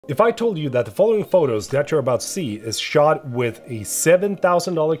If I told you that the following photos that you're about to see is shot with a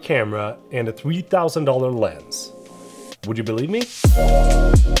 $7,000 camera and a $3,000 lens, would you believe me?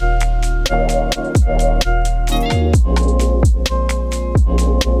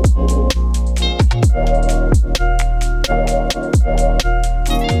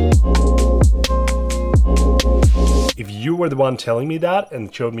 If you were the one telling me that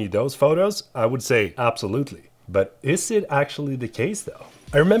and showed me those photos, I would say absolutely. But is it actually the case though?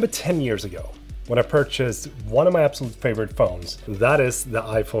 I remember 10 years ago when I purchased one of my absolute favorite phones, that is the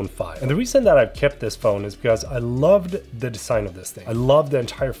iPhone 5. And the reason that I've kept this phone is because I loved the design of this thing. I loved the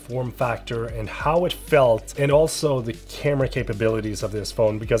entire form factor and how it felt, and also the camera capabilities of this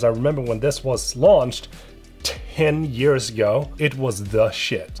phone, because I remember when this was launched 10 years ago, it was the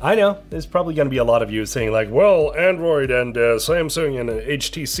shit. I know, there's probably gonna be a lot of you saying like, well, Android and Samsung and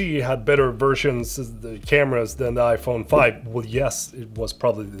HTC had better versions of the cameras than the iPhone 5. Well, yes, it was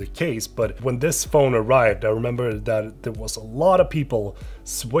probably the case, but when this phone arrived, I remember that there was a lot of people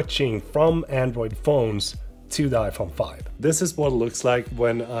switching from Android phones to the iPhone 5. This is what it looks like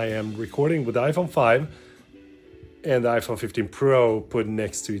when I am recording with the iPhone 5 and the iPhone 15 Pro put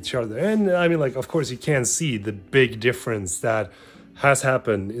next to each other. And I mean, like, of course you can see the big difference that has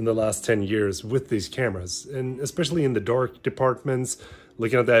happened in the last 10 years with these cameras. And especially in the dark departments,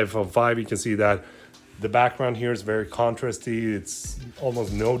 looking at the iPhone 5, you can see that the background here is very contrasty. It's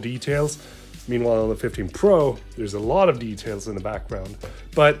almost no details. Meanwhile, on the 15 Pro, there's a lot of details in the background.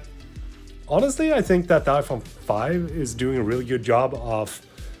 But honestly, I think that the iPhone 5 is doing a really good job of,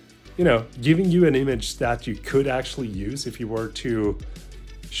 you know, giving you an image that you could actually use if you were to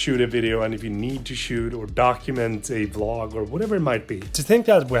shoot a video and if you need to shoot or document a vlog or whatever it might be. To think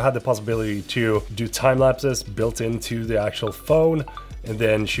that we had the possibility to do time lapses built into the actual phone and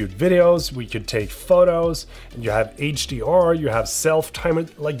then shoot videos, we could take photos, and you have HDR, you have self-timer.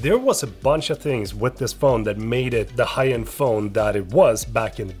 Like, there was a bunch of things with this phone that made it the high-end phone that it was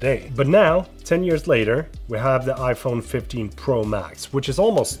back in the day. But now, 10 years later, we have the iPhone 15 Pro Max, which is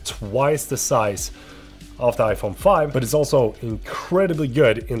almost twice the size of the iPhone 5, but it's also incredibly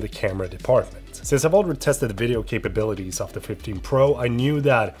good in the camera department. Since I've already tested the video capabilities of the 15 Pro, I knew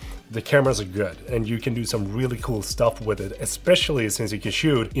that the cameras are good and you can do some really cool stuff with it, especially since you can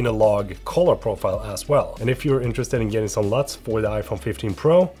shoot in a log color profile as well. And if you're interested in getting some LUTs for the iPhone 15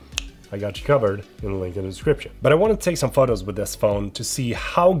 Pro, I got you covered in the link in the description. But I want to take some photos with this phone to see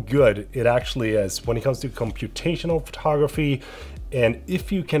how good it actually is when it comes to computational photography, and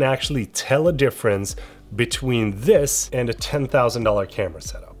if you can actually tell a difference between this and a $10,000 camera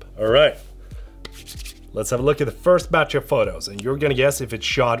setup. All right. Let's have a look at the first batch of photos, and you're gonna guess if it's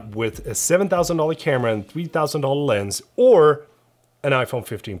shot with a $7,000 camera and $3,000 lens or an iPhone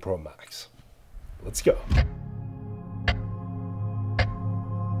 15 Pro Max. Let's go.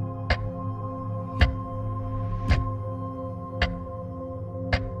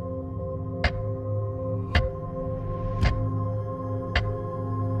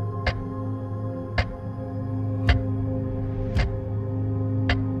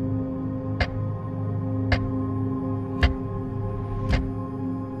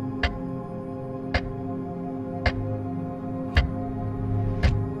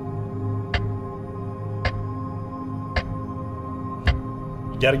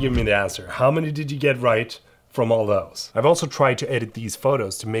 You gotta give me the answer. How many did you get right from all those? I've also tried to edit these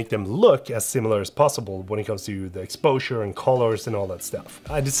photos to make them look as similar as possible when it comes to the exposure and colors and all that stuff.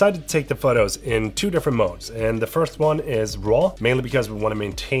 I decided to take the photos in two different modes, and the first one is raw, mainly because we want to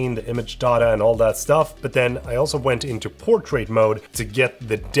maintain the image data and all that stuff, but then I also went into portrait mode to get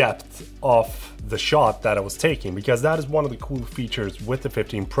the depth of the shot that I was taking, because that is one of the cool features with the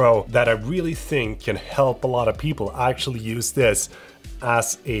 15 Pro that I really think can help a lot of people actually use this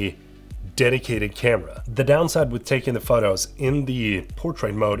as a dedicated camera. The downside with taking the photos in the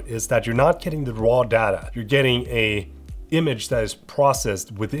portrait mode is that you're not getting the raw data. You're getting a image that is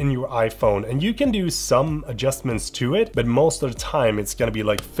processed within your iPhone, and you can do some adjustments to it, but most of the time it's gonna be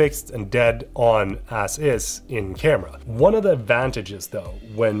like fixed and dead on as is in camera. One of the advantages though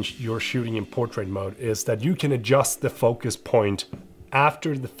when you're shooting in portrait mode is that you can adjust the focus point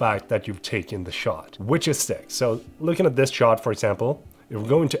after the fact that you've taken the shot, which is sick. So looking at this shot, for example, if we're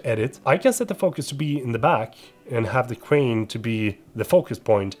going to edit, I can set the focus to be in the back and have the crane to be the focus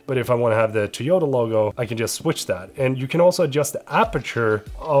point. But if I want to have the Toyota logo, I can just switch that. And you can also adjust the aperture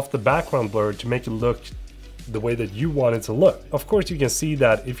of the background blur to make it look the way that you want it to look. Of course, you can see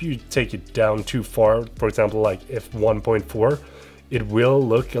that if you take it down too far, for example, like f1.4, it will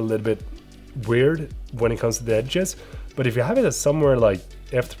look a little bit weird when it comes to the edges. But if you have it at somewhere like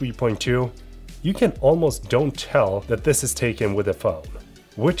f3.2, you can almost don't tell that this is taken with a phone.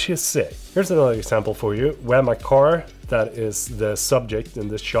 which is sick. Here's another example for you. We have my car that is the subject in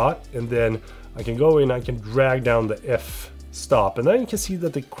this shot, and then I can go in, I can drag down the F stop, and then you can see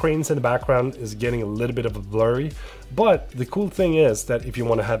that the cranes in the background is getting a little bit of a blurry. But the cool thing is that if you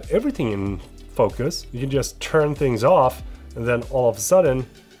want to have everything in focus, you can just turn things off, and then all of a sudden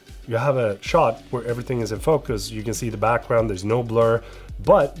you have a shot where everything is in focus. You can see the background, there's no blur.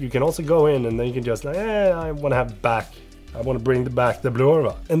 But you can also go in and then you can just I want to have back, I want to bring back the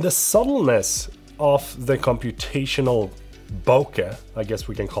blur. And the subtleness of the computational bokeh, I guess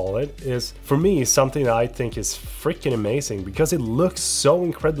we can call it, is for me something that I think is freaking amazing because it looks so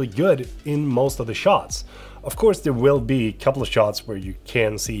incredibly good in most of the shots. Of course, there will be a couple of shots where you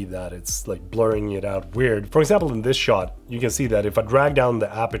can see that it's like blurring it out weird. For example, in this shot, you can see that if I drag down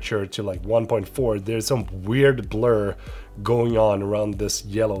the aperture to like 1.4, there's some weird blur going on around this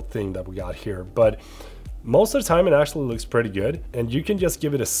yellow thing that we got here. But most of the time it actually looks pretty good, and you can just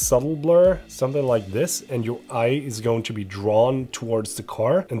give it a subtle blur, something like this, and your eye is going to be drawn towards the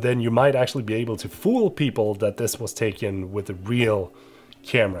car, and then you might actually be able to fool people that this was taken with a real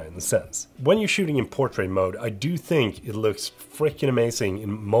camera in a sense. When you're shooting in portrait mode, I do think it looks freaking amazing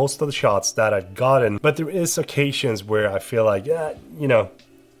in most of the shots that I've gotten, but there is occasions where I feel like, you know,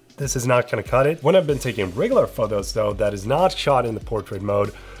 this is not gonna cut it. When I've been taking regular photos though, that is not shot in the portrait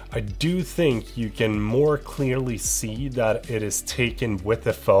mode, I do think you can more clearly see that it is taken with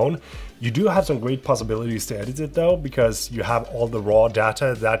the phone. You do have some great possibilities to edit it though, because you have all the raw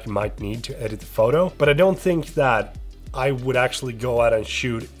data that you might need to edit the photo. But I don't think that I would actually go out and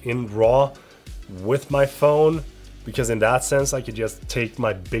shoot in RAW with my phone, because in that sense I could just take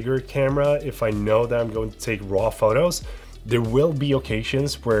my bigger camera if I know that I'm going to take RAW photos. There will be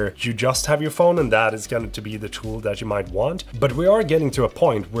occasions where you just have your phone and that is going to be the tool that you might want. But we are getting to a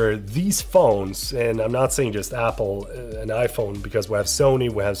point where these phones, and I'm not saying just Apple and iPhone, because we have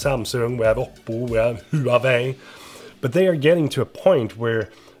Sony, we have Samsung, we have Oppo, we have Huawei, but they are getting to a point where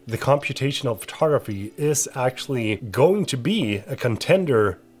the computational photography is actually going to be a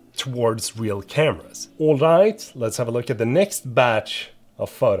contender towards real cameras. All right, let's have a look at the next batch of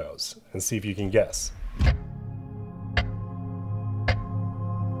photos and see if you can guess.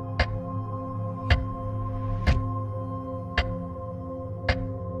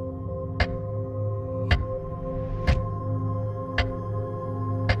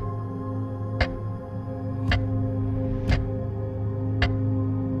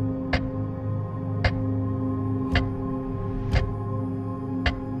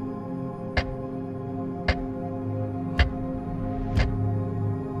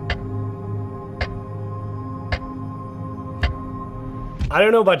 I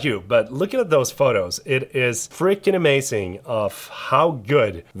don't know about you, but looking at those photos, it is freaking amazing of how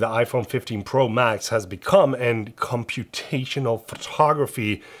good the iPhone 15 Pro Max has become and computational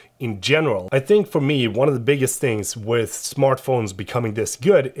photography in general. I think for me, one of the biggest things with smartphones becoming this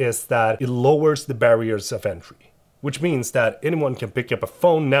good is that it lowers the barriers of entry. Which means that anyone can pick up a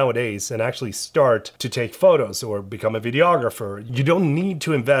phone nowadays and actually start to take photos or become a videographer. You don't need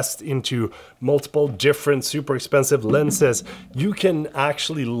to invest into multiple different super expensive lenses. You can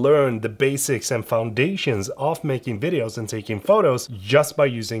actually learn the basics and foundations of making videos and taking photos just by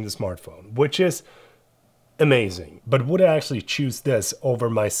using the smartphone, which is amazing. But would I actually choose this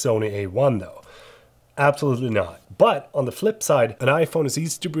over my Sony A1 though? Absolutely not. But on the flip side, an iPhone is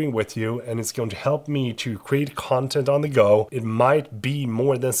easy to bring with you and it's going to help me to create content on the go. It might be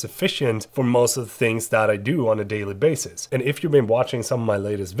more than sufficient for most of the things that I do on a daily basis. And if you've been watching some of my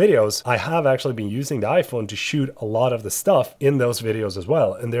latest videos, I have actually been using the iPhone to shoot a lot of the stuff in those videos as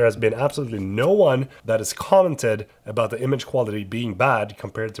well. And there has been absolutely no one that has commented about the image quality being bad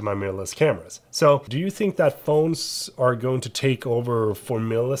compared to my mirrorless cameras. So do you think that phones are going to take over for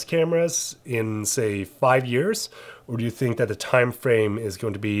mirrorless cameras in, say, 5 years? Or do you think that the time frame is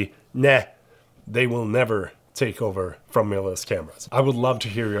going to be, nah, they will never take over from mirrorless cameras? I would love to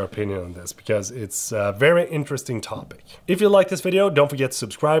hear your opinion on this because it's a very interesting topic. If you like this video, don't forget to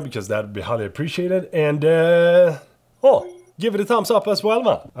subscribe because that would be highly appreciated. And give it a thumbs up as well,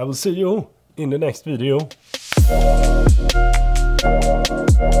 man. I will see you in the next video.